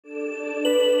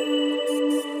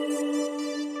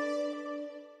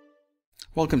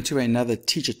Welcome to another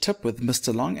teacher tip with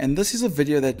Mr. Long, and this is a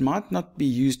video that might not be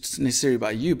used necessarily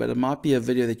by you, but it might be a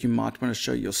video that you might want to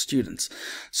show your students.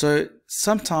 So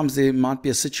sometimes there might be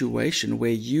a situation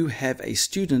where you have a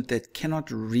student that cannot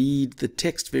read the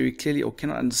text very clearly or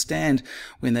cannot understand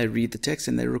when they read the text,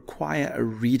 and they require a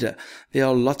reader. There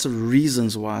are lots of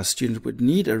reasons why a student would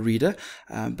need a reader,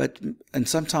 and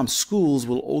sometimes schools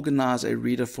will organize a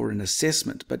reader for an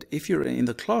assessment. But if you're in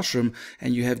the classroom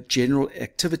and you have general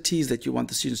activities that you want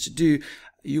the students to do,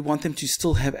 you want them to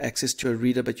still have access to a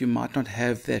reader, but you might not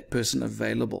have that person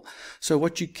available. So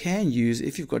what you can use,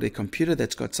 if you've got a computer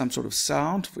that's got some sort of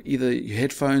sound, for either your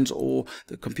headphones or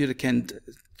the computer can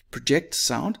project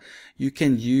sound, you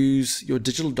can use your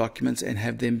digital documents and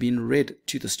have them being read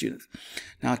to the student.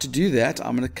 Now to do that,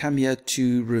 I'm going to come here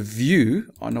to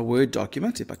review on a Word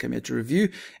document. If I come here to review,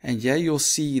 and here you'll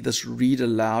see this read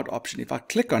aloud option. If I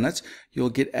click on it,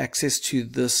 you'll get access to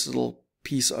this little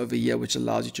piece over here which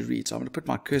allows you to read. So I'm going to put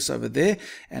my cursor over there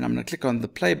and I'm going to click on the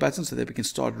play button so that we can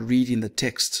start reading the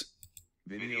text.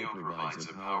 Video provides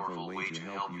a powerful way to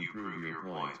help you prove your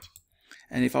point.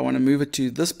 And if I want to move it to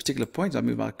this particular point, I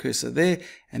move my cursor there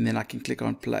and then I can click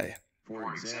on play.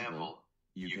 For example,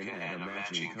 you can add a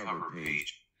matching cover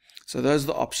page. So those are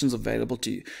the options available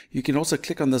to you. You can also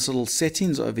click on this little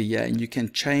settings over here and you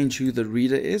can change who the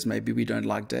reader is. Maybe we don't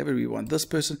like David, we want this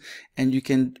person, and you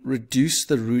can reduce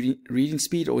the reading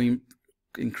speed or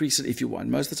increase it if you want.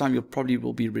 Most of the time you probably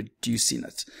will be reducing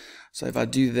it. So if I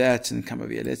do that and come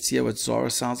over here, let's hear what Zara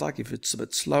sounds like if it's a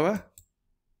bit slower.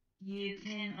 You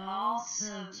can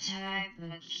also type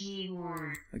a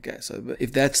keyword. Okay, so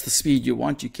if that's the speed you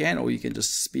want, you can, or you can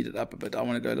just speed it up a bit. I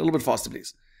want to go a little bit faster,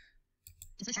 please.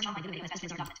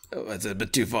 Oh, it's a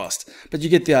bit too fast, but you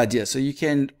get the idea. So you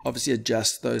can obviously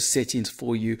adjust those settings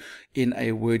for you in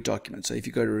a Word document. So if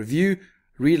you go to review,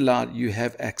 Read Aloud, you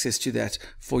have access to that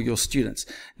for your students.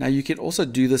 Now you can also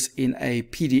do this in a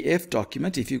PDF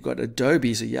document if you've got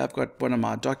Adobe. So yeah, I've got one of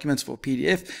my documents for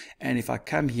PDF, and if I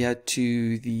come here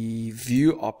to the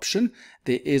view option,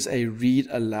 there is a Read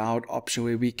Aloud option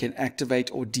where we can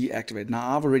activate or deactivate.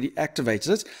 Now I've already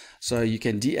activated it, so you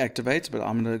can deactivate, but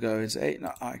I'm going to go and say,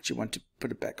 no, I actually want to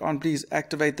put it back on. Please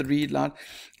activate the Read Aloud,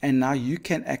 and now you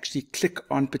can actually click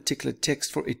on particular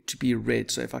text for it to be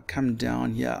read. So if I come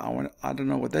down here, I don't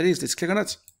know what that is. Let's click on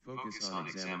it. Focus on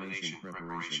examination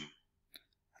preparation.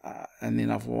 And then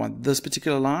I want this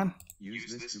particular line.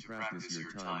 Use this to practice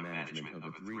your time management of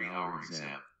a 3-hour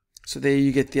exam. So there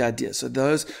you get the idea. So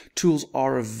those tools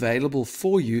are available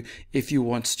for you if you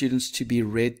want students to be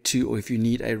read to, or if you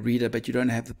need a reader but you don't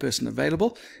have the person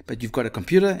available, but you've got a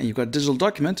computer and you've got a digital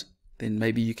document, then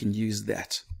maybe you can use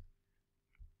that.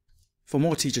 For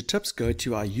more teacher tips, go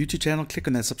to our YouTube channel, click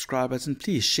on that subscribe button.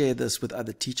 Please share this with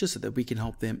other teachers so that we can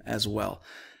help them as well.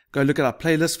 Go look at our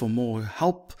playlist for more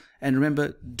help. And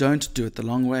remember, don't do it the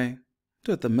long way.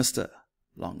 Do it the Mr.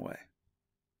 Long way.